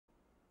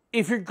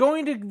if you're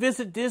going to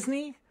visit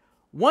Disney,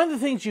 one of the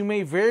things you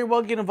may very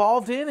well get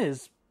involved in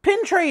is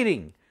pin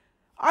trading.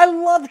 I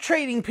love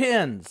trading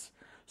pins.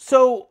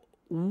 So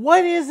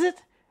what is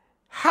it?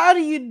 How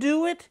do you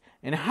do it?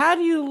 And how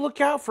do you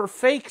look out for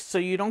fakes so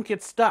you don't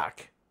get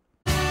stuck?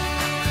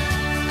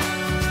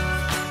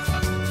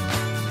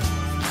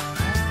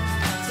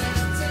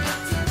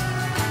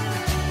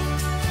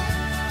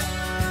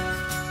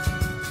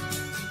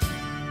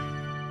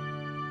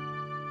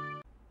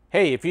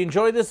 Hey, if you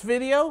enjoyed this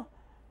video,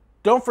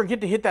 don't forget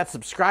to hit that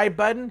subscribe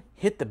button,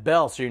 hit the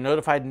bell so you're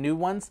notified of new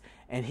ones,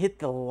 and hit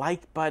the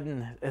like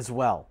button as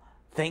well.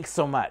 Thanks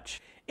so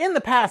much. In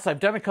the past, I've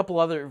done a couple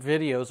other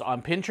videos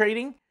on pin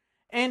trading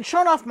and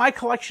shown off my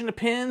collection of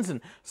pins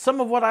and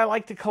some of what I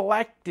like to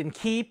collect and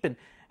keep and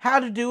how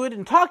to do it,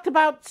 and talked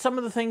about some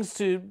of the things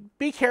to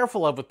be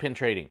careful of with pin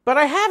trading. But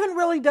I haven't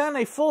really done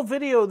a full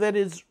video that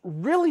is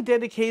really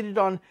dedicated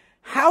on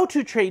how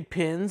to trade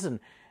pins and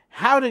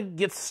how to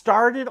get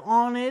started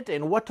on it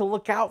and what to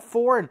look out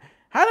for and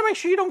how to make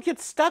sure you don't get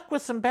stuck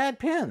with some bad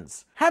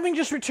pins. Having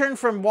just returned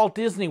from Walt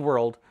Disney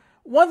World,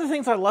 one of the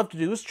things I love to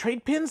do is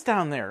trade pins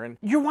down there. And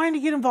you're wanting to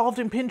get involved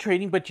in pin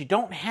trading, but you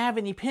don't have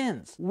any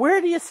pins. Where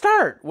do you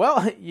start?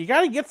 Well, you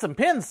got to get some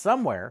pins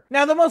somewhere.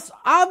 Now, the most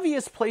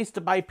obvious place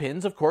to buy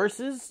pins, of course,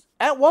 is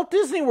at Walt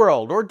Disney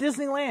World or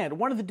Disneyland,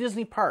 one of the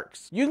Disney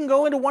parks. You can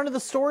go into one of the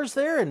stores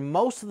there, and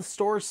most of the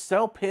stores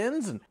sell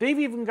pins, and they've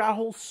even got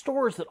whole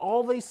stores that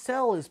all they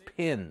sell is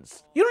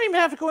pins. You don't even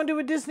have to go into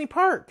a Disney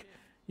park.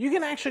 You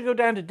can actually go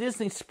down to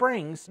Disney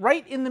Springs.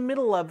 Right in the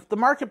middle of the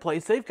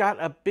marketplace, they've got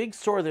a big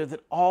store there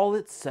that all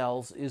it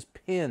sells is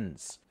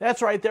pins.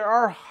 That's right, there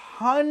are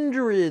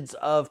hundreds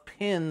of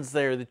pins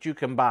there that you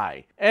can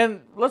buy.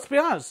 And let's be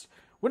honest,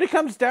 when it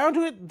comes down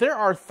to it, there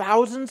are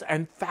thousands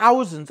and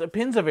thousands of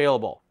pins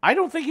available. I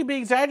don't think you'd be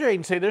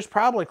exaggerating to say there's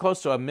probably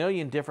close to 1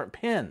 million different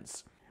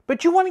pins.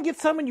 But you want to get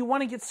some and you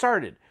want to get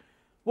started.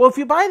 Well, if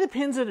you buy the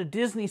pins at a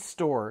Disney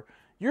store,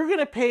 you're going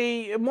to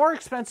pay a more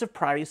expensive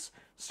price,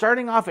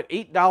 starting off at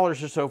 $8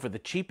 or so for the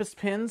cheapest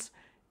pins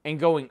and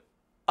going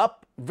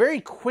up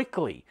very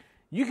quickly.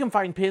 You can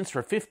find pins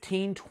for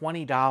 $15,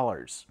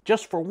 $20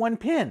 just for one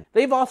pin.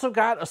 They've also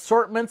got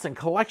assortments and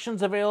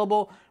collections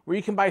available where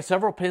you can buy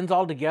several pins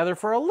all together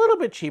for a little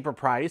bit cheaper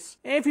price.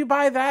 And if you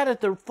buy that at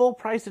the full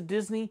price at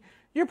Disney,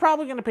 you're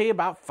probably going to pay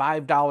about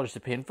 $5 a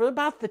pin for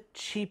about the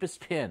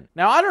cheapest pin.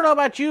 Now, I don't know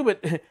about you,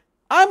 but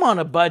I'm on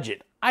a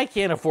budget. I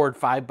can't afford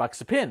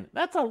 $5 a pin.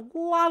 That's a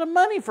lot of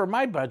money for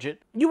my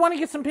budget. You want to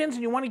get some pins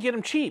and you want to get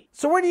them cheap.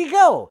 So where do you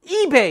go?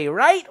 eBay,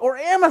 right? Or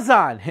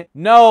Amazon?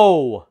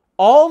 No.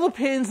 All the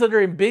pins that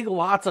are in big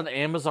lots on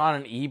Amazon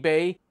and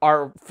eBay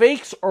are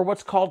fakes or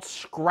what's called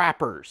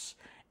scrappers.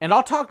 And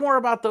I'll talk more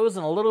about those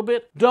in a little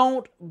bit.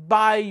 Don't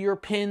buy your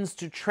pins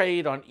to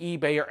trade on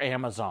eBay or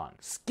Amazon.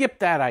 Skip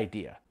that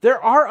idea.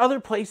 There are other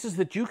places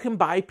that you can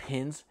buy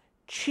pins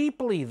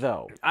cheaply,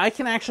 though. I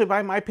can actually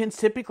buy my pins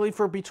typically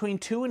for between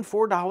 $2 and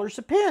 $4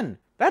 a pin.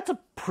 That's a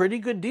pretty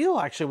good deal,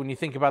 actually, when you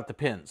think about the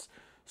pins.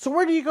 So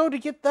where do you go to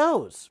get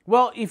those?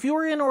 Well, if you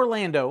are in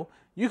Orlando,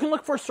 you can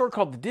look for a store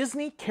called the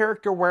Disney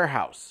Character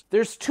Warehouse.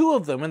 There's 2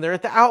 of them, and they're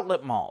at the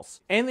outlet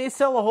malls. And they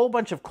sell a whole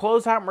bunch of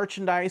closeout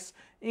merchandise,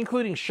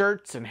 including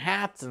shirts and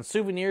hats and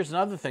souvenirs and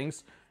other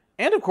things.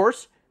 And, of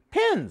course,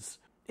 pins.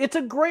 It's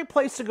a great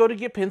place to go to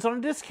get pins on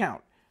a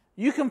discount.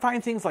 You can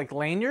find things like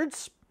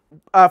lanyards.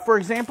 For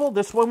example,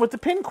 this one with the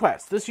Pin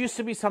Quest. This used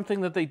to be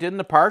something that they did in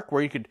the park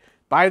where you could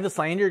buy this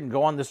lanyard and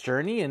go on this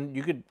journey and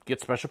you could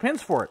get special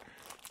pins for it.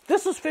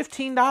 This was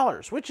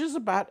 $15, which is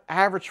about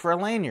average for a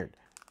lanyard.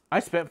 I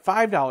spent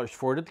 $5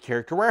 for it at the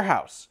Character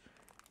Warehouse.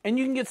 And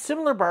you can get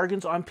similar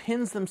bargains on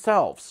pins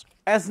themselves.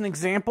 As an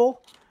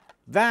example,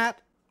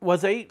 that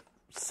was a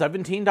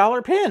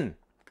 $17 pin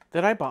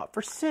that I bought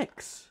for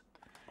 $6.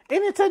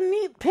 And it's a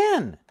neat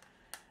pin.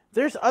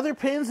 There's other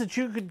pins that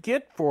you could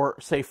get for,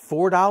 say,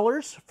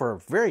 $4 for a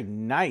very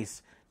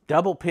nice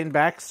double pin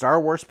back Star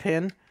Wars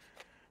pin.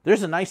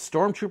 There's a nice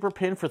Stormtrooper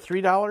pin for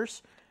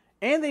 $3.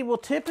 And they will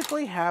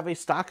typically have a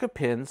stock of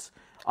pins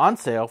on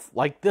sale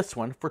like this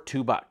one for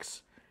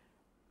 $2.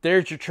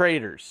 There's your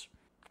traders.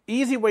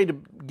 Easy way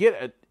to get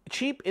a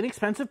cheap,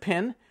 inexpensive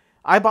pin.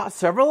 I bought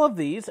several of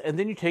these, and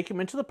then you take them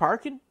into the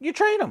park and you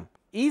trade them.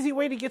 Easy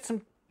way to get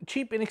some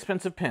cheap,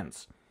 inexpensive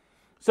pins.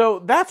 So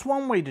that's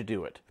one way to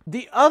do it.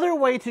 The other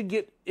way to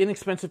get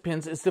inexpensive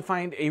pins is to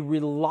find a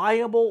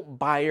reliable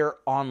buyer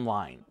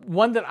online.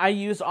 One that I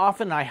use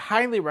often, I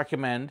highly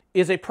recommend,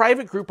 is a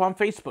private group on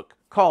Facebook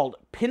called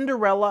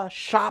Pinderella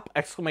Shop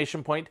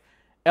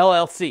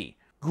LLC.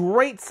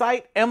 Great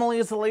site. Emily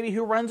is the lady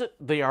who runs it.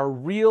 They are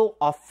real,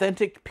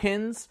 authentic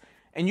pins,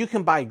 and you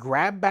can buy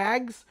grab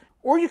bags,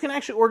 or you can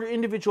actually order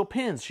individual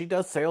pins. She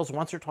does sales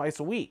once or twice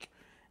a week,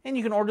 and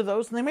you can order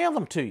those and they mail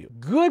them to you.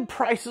 Good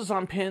prices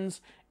on pins,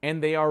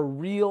 and they are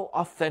real,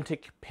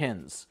 authentic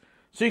pins.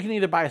 So you can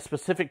either buy a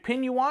specific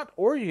pin you want,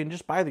 or you can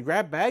just buy the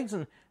grab bags,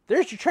 and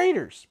there's your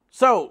traders.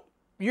 So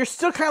you're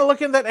still kind of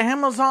looking at that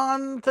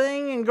Amazon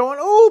thing and going,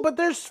 oh, but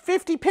there's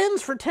 50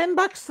 pins for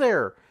 $10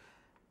 there.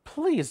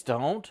 Please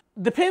don't.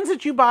 The pins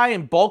that you buy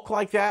in bulk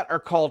like that are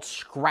called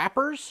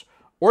scrappers,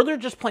 or they're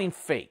just plain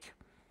fake.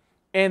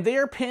 And they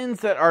are pins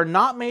that are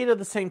not made of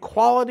the same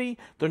quality.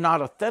 They're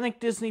not authentic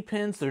Disney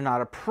pins. They're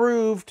not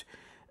approved.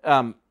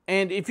 And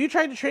if you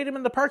try to trade them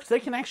in the parks, they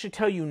can actually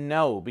tell you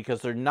no,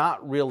 because they're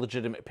not real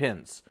legitimate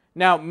pins.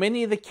 Now,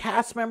 many of the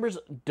cast members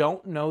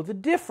don't know the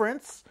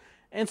difference,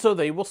 and so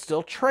they will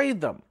still trade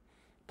them.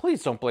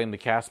 Please don't blame the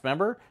cast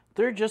member.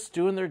 They're just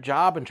doing their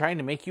job and trying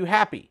to make you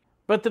happy.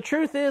 But the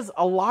truth is,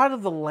 a lot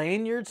of the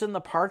lanyards in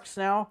the parks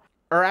now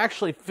are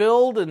actually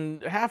filled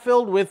and half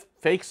filled with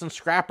fakes and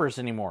scrappers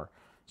anymore.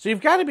 So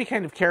you've got to be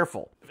kind of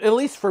careful. At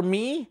least for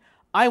me,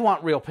 I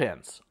want real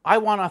pins. I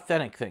want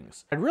authentic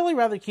things. I'd really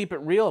rather keep it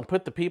real and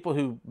put the people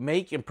who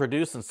make and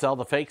produce and sell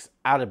the fakes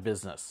out of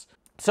business.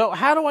 So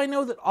how do I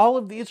know that all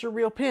of these are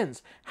real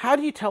pins? How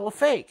do you tell a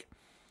fake?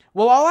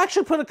 Well, I'll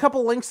actually put a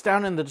couple links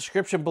down in the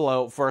description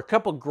below for a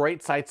couple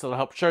great sites that'll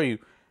help show you.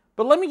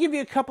 But let me give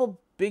you a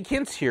couple big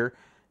hints here,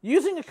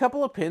 using a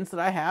couple of pins that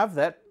I have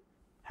that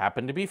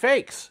happen to be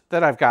fakes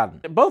that I've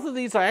gotten. Both of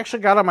these I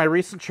actually got on my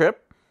recent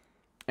trip,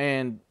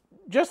 and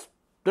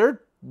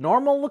they're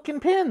normal looking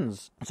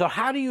pins. So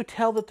how do you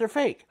tell that they're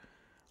fake?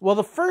 Well,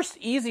 the first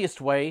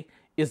easiest way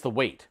is the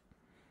weight.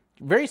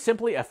 Very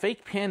simply, a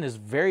fake pin is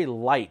very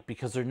light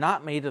because they're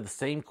not made of the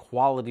same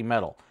quality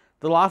metal.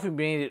 They'll often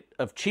be made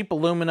of cheap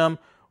aluminum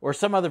or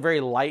some other very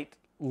light,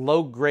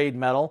 low-grade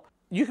metal.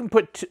 You can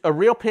put a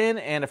real pin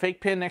and a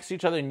fake pin next to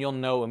each other and you'll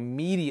know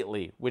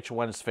immediately which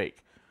one is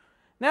fake.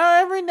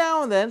 Now, every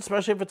now and then,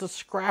 especially if it's a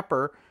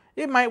scrapper,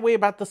 it might weigh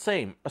about the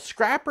same. A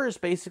scrapper is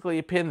basically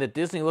a pin that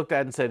Disney looked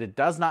at and said, it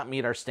does not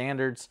meet our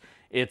standards.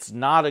 It's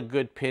not a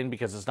good pin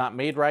because it's not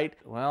made right.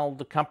 Well,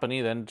 the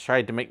company then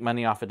tried to make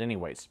money off it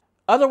anyways.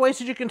 Other ways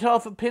that you can tell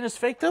if a pin is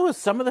fake, though, is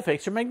some of the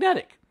fakes are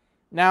magnetic.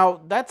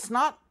 Now, that's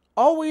not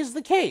always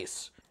the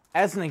case.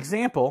 As an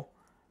example,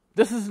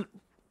 this is a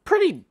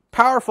pretty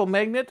powerful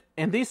magnet,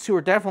 and these two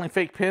are definitely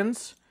fake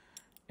pins,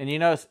 and you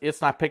notice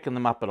it's not picking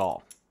them up at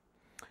all.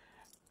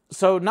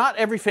 So not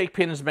every fake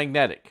pin is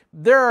magnetic.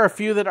 There are a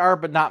few that are,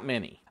 but not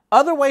many.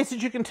 Other ways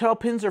that you can tell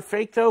pins are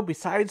fake, though,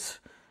 besides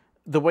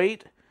the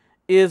weight,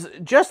 is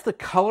just the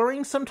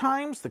coloring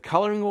sometimes. The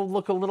coloring will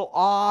look a little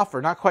off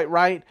or not quite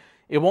right.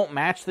 It won't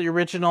match the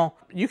original.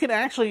 You can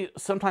actually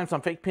sometimes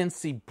on fake pins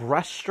see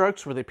brush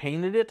strokes where they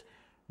painted it.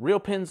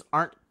 Real pins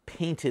aren't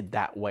painted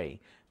that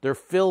way. They're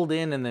filled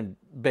in and then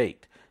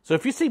baked. So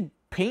if you see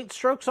paint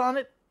strokes on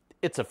it,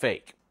 it's a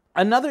fake.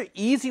 Another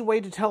easy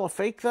way to tell a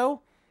fake,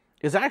 though,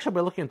 is actually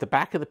by looking at the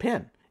back of the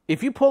pin.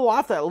 If you pull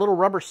off that little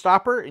rubber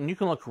stopper, and you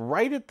can look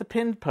right at the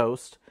pin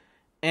post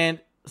and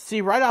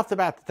see right off the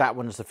bat that that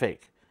one is a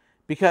fake.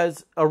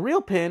 Because a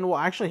real pin will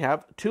actually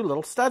have two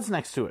little studs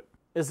next to it.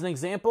 As an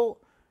example,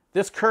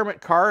 this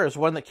Kermit car is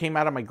one that came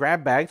out of my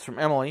grab bags from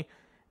Emily.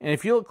 And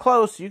if you look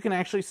close, you can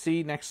actually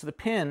see next to the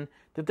pin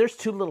that there's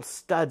two little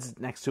studs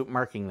next to it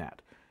marking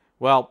that.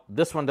 Well,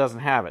 this one doesn't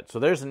have it. So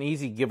there's an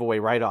easy giveaway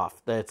right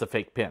off that it's a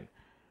fake pin.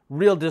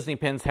 Real Disney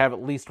pins have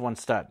at least one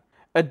stud.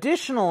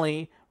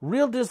 Additionally,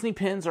 real Disney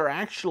pins are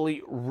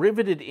actually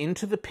riveted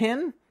into the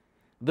pin.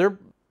 They're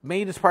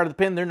made as part of the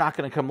pin. They're not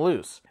going to come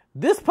loose.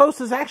 This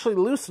post is actually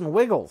loose and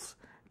wiggles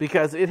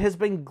because it has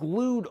been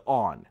glued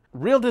on.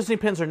 Real Disney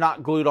pins are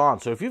not glued on.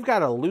 So if you've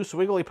got a loose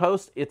wiggly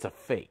post, it's a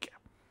fake.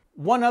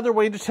 One other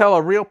way to tell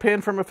a real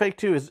pin from a fake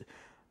too is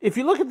if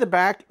you look at the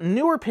back,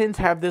 newer pins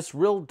have this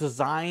real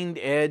designed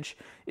edge.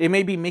 It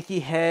may be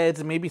Mickey heads,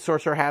 it may be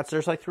sorcerer hats.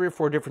 There's like 3 or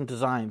 4 different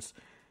designs.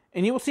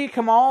 And you will see it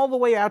come all the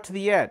way out to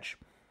the edge.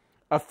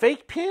 A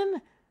fake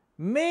pin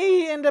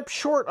may end up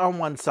short on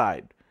one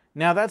side.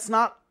 Now, that's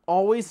not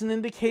always an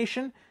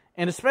indication.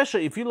 And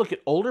especially if you look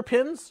at older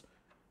pins,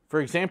 for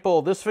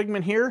example, this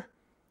figment here,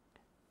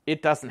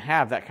 it doesn't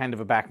have that kind of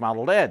a back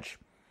modeled edge.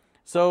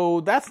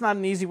 So that's not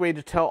an easy way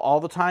to tell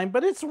all the time,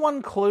 but it's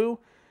one clue.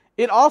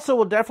 It also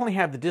will definitely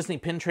have the Disney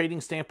pin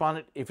trading stamp on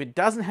it. If it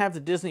doesn't have the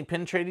Disney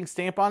pin trading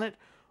stamp on it,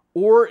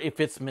 or if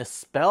it's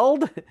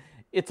misspelled,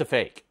 it's a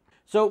fake.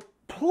 So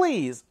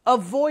please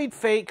avoid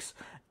fakes.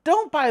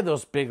 Don't buy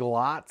those big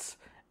lots.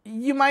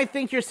 You might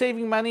think you're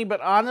saving money, but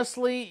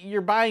honestly,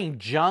 you're buying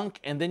junk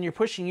and then you're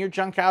pushing your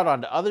junk out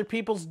onto other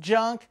people's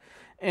junk,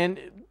 and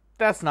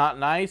that's not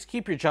nice.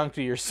 Keep your junk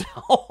to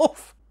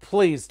yourself.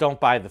 Please don't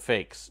buy the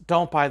fakes.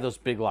 Don't buy those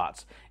big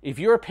lots. If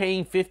you're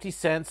paying 50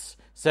 cents,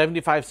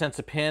 75 cents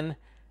a pin,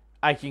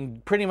 I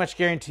can pretty much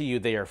guarantee you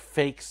they are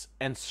fakes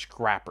and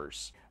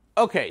scrappers.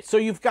 Okay, so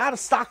you've got a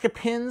stock of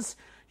pins.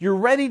 You're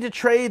ready to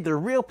trade. They're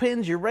real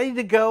pins. You're ready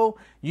to go.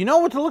 You know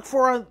what to look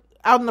for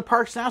out in the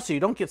parks now so you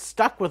don't get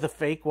stuck with a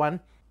fake one.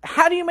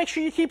 How do you make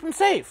sure you keep them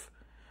safe?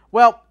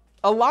 Well,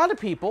 a lot of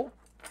people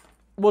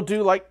will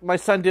do like my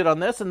son did on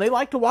this, and they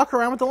like to walk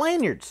around with the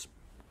lanyards.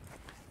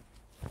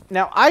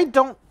 Now, I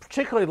don't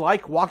particularly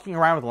like walking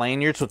around with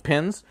lanyards with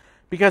pins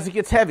because it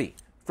gets heavy.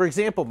 For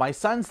example, my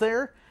son's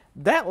there.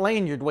 That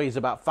lanyard weighs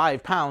about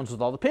 5 pounds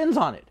with all the pins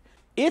on it.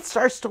 It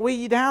starts to weigh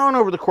you down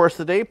over the course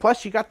of the day.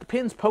 Plus, you got the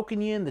pins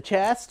poking you in the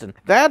chest and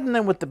that. And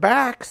then with the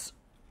backs,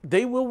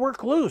 they will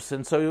work loose.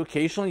 And so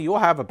occasionally you'll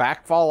have a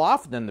back fall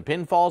off, and then the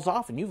pin falls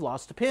off and you've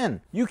lost a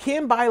pin. You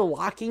can buy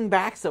locking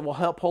backs that will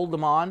help hold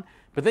them on,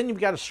 but then you've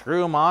got to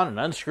screw them on and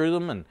unscrew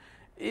them, and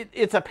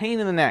it's a pain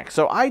in the neck.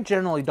 So I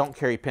generally don't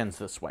carry pins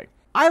this way.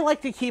 I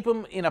like to keep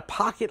them in a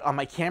pocket on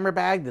my camera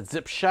bag that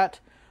zips shut,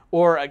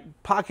 or a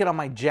pocket on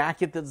my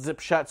jacket that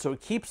zips shut, so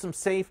it keeps them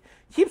safe,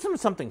 keeps them in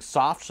something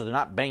soft so they're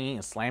not banging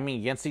and slamming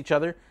against each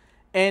other,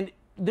 and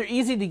they're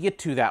easy to get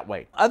to that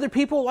way. Other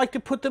people like to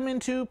put them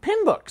into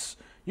pin books.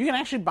 You can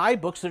actually buy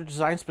books that are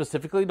designed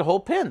specifically to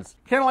hold pins.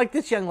 Kind of like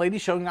this young lady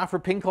showing off her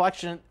pin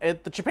collection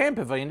at the Japan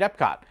Pavilion at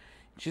Epcot.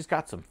 She's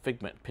got some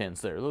Figment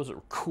pins there. Those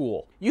are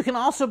cool. You can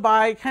also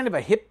buy kind of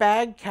a hip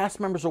bag. Cast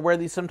members will wear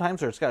these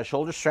sometimes, or it's got a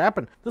shoulder strap,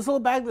 and this little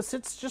bag that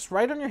sits just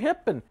right on your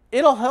hip, and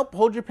it'll help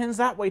hold your pins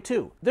that way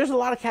too. There's a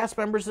lot of cast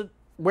members that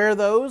wear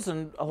those,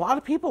 and a lot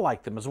of people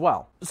like them as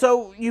well.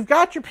 So you've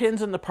got your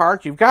pins in the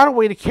park. You've got a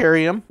way to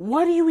carry them.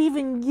 What do you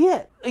even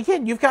get?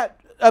 Again, you've got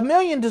a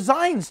million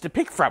designs to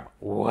pick from.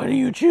 What do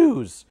you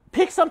choose?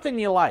 Pick something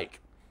you like.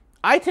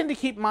 I tend to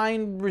keep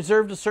mine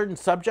reserved to certain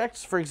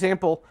subjects. For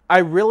example, I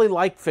really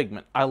like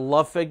Figment. I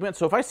love Figment,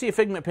 so if I see a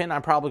Figment pin,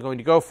 I'm probably going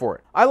to go for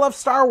it. I love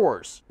Star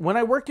Wars. When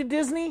I worked at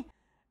Disney,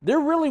 there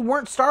really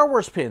weren't Star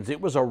Wars pins.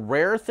 It was a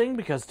rare thing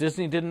because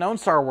Disney didn't own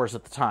Star Wars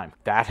at the time.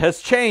 That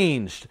has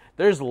changed.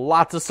 There's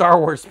lots of Star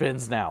Wars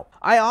pins now.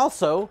 I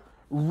also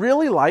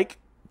really like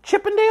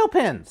Chip 'n Dale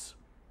pins.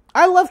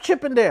 I love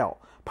Chip 'n Dale,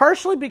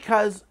 partially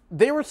because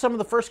they were some of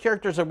the first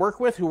characters I worked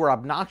with who were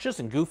obnoxious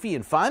and goofy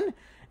and fun.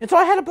 And so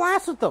I had a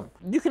blast with them.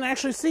 You can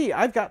actually see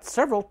I've got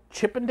several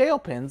Chip 'n Dale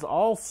pins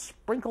all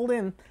sprinkled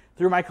in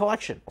through my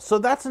collection. So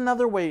that's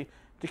another way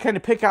to kind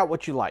of pick out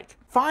what you like.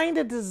 Find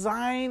a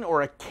design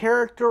or a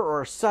character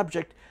or a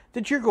subject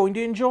that you're going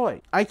to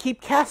enjoy. I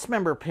keep cast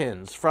member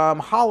pins from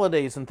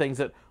holidays and things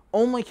that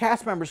only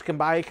cast members can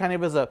buy, kind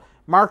of as a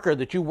marker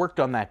that you worked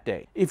on that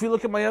day. If you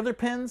look at my other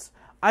pins,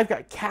 I've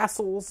got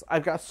castles,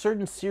 I've got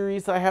certain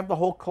series that I have the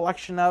whole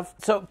collection of.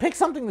 So pick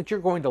something that you're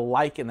going to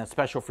like and that's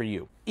special for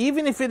you.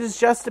 Even if it is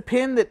just a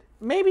pin that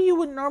maybe you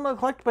wouldn't normally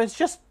collect, but it's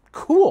just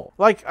cool.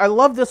 Like, I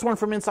love this one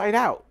from Inside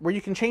Out, where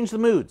you can change the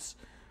moods.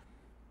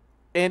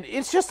 And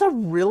it's just a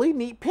really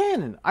neat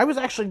pin. And I was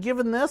actually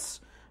given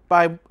this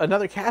by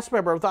another cast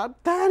member. I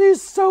thought, that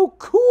is so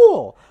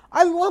cool.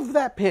 I love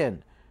that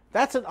pin.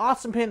 That's an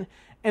awesome pin.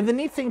 And the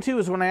neat thing, too,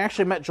 is when I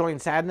actually met Joy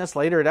and Sadness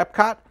later at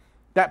Epcot,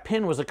 that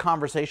pin was a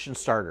conversation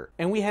starter.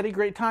 And we had a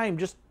great time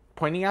just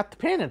pointing out the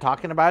pin and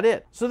talking about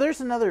it. So there's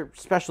another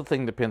special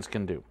thing that pins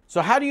can do.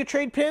 So how do you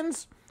trade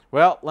pins?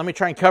 Well, let me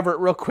try and cover it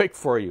real quick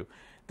for you.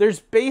 There's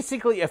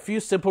basically a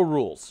few simple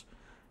rules.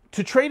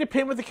 To trade a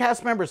pin with a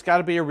cast member, it's got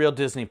to be a real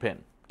Disney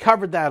pin.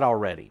 Covered that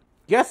already.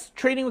 Yes,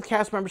 trading with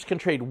cast members can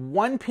trade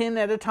one pin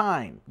at a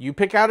time. You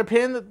pick out a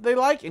pin that they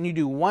like and you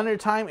do one at a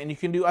time, and you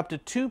can do up to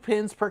 2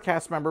 pins per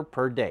cast member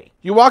per day.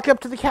 You walk up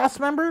to the cast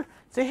member,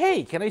 say,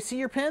 hey, can I see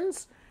your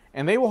pins?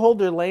 And they will hold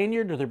their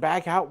lanyard or their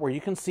bag out where you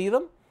can see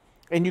them.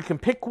 And you can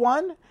pick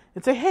one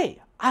and say,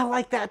 hey, I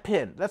like that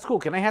pin. That's cool.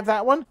 Can I have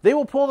that one? They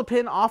will pull the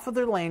pin off of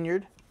their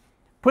lanyard,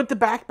 put the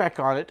back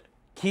on it,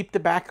 keep the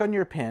back on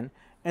your pin,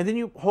 and then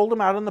you hold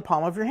them out in the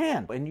palm of your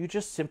hand. And you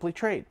just simply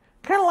trade.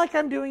 Kind of like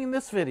I'm doing in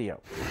this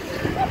video.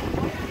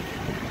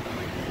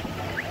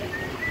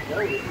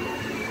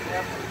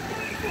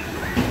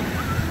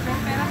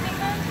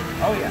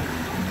 Oh, yeah.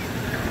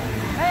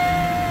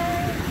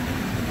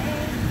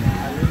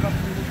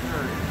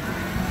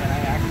 And I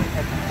actually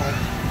had to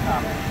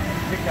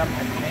pick up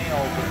a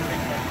nail with a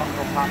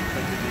Funko Pop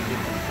that you did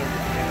in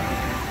service channel.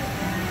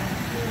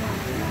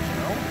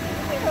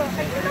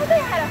 I didn't know they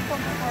had a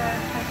Funko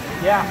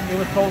for Yeah, it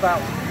was sold out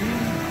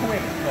really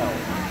quick though.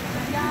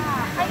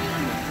 Yeah, I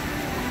mean,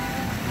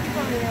 you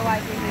don't really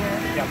like it here.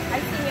 Yep. I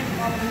see him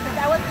all over because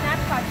I was in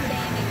Epcot today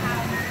and they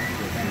have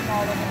him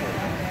all over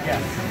there.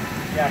 Yes.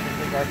 Yeah, because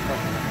they got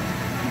something.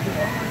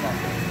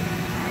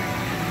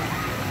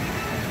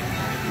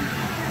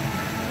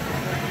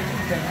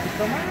 Thank you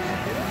so much.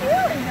 Thank you.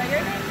 Enjoy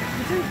your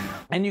day.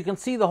 And you can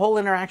see the whole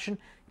interaction.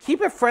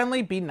 Keep it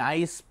friendly, be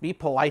nice, be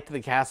polite to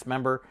the cast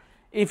member.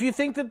 If you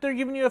think that they're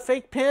giving you a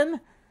fake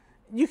pin,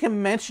 you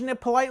can mention it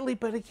politely,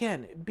 but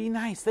again, be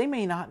nice. They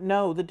may not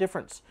know the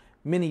difference.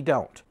 Many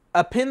don't.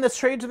 A pin that's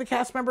traded to the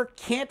cast member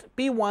can't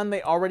be one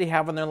they already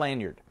have on their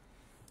lanyard.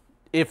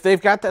 If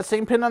they've got that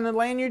same pin on their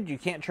lanyard, you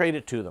can't trade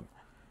it to them.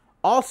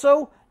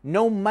 Also,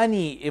 no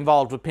money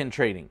involved with pin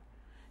trading.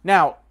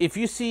 Now, if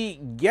you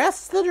see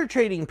guests that are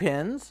trading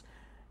pins,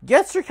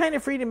 guests are kind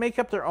of free to make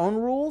up their own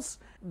rules.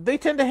 They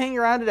tend to hang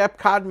around at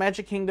Epcot,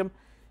 Magic Kingdom.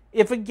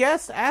 If a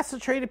guest asks to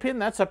trade a pin,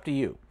 that's up to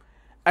you.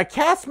 A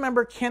cast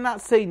member cannot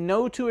say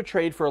no to a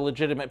trade for a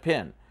legitimate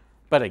pin,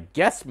 but a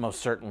guest most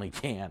certainly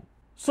can.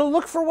 So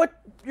look for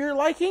what you're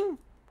liking.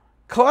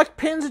 Collect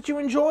pins that you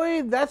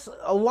enjoy. That's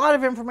a lot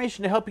of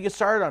information to help you get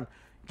started on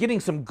getting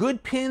some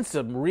good pins,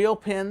 some real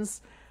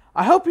pins.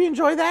 I hope you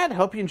enjoy that. I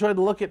hope you enjoyed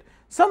the look at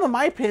some of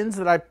my pins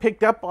that I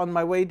picked up on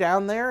my way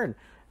down there and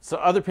some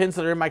other pins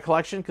that are in my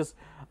collection, because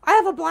I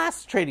have a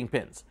blast trading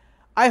pins.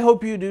 I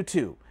hope you do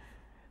too.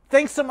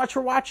 Thanks so much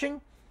for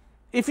watching.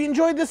 If you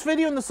enjoyed this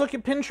video and this look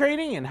at pin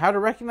trading and how to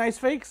recognize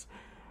fakes,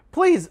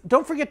 please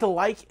don't forget to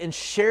like and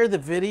share the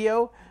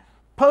video.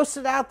 Post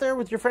it out there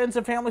with your friends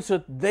and family so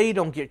that they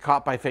don't get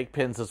caught by fake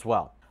pins as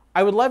well.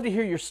 I would love to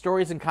hear your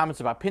stories and comments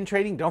about pin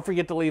trading. Don't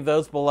forget to leave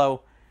those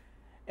below.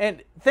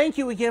 And thank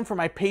you again for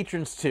my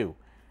patrons too.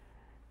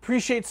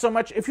 Appreciate so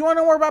much. If you want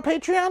to know more about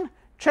Patreon,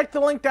 check the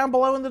link down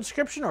below in the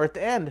description or at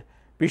the end.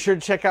 Be sure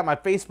to check out my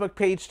Facebook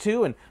page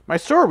too and my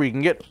store where you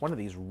can get one of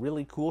these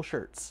really cool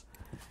shirts.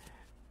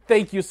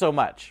 Thank you so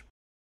much.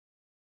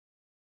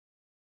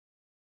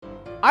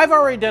 I've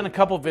already done a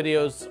couple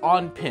videos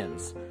on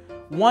pins.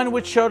 One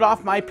which showed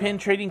off my pin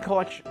trading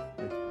collection.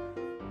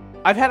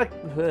 I've done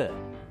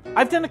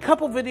a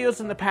couple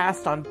videos in the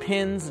past on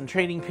pins and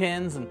trading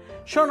pins and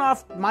shown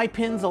off my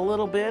pins a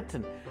little bit,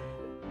 and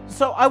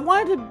so I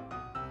wanted to,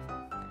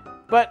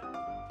 but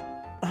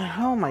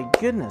oh my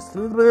goodness,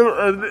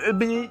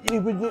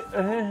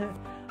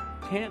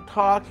 can't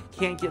talk,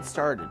 can't get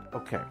started.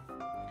 Okay.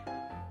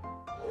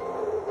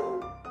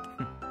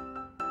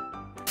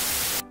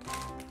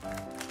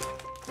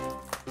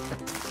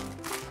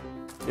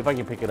 If I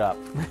can pick it up.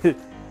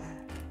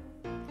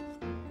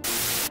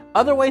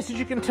 Other ways that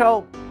you can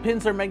tell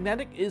pins are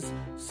magnetic is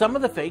some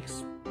of the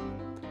fakes.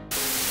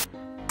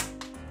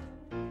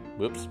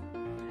 Whoops.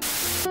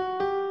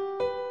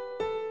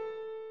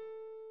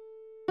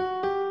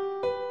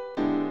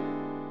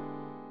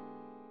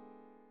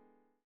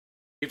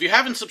 If you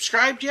haven't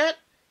subscribed yet,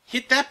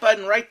 hit that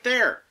button right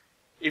there.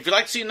 If you'd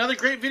like to see another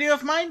great video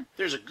of mine,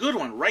 there's a good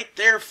one right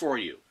there for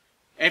you.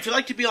 And if you'd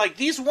like to be like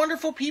these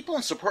wonderful people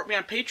and support me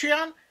on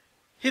Patreon,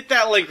 hit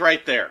that link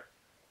right there.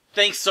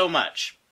 Thanks so much.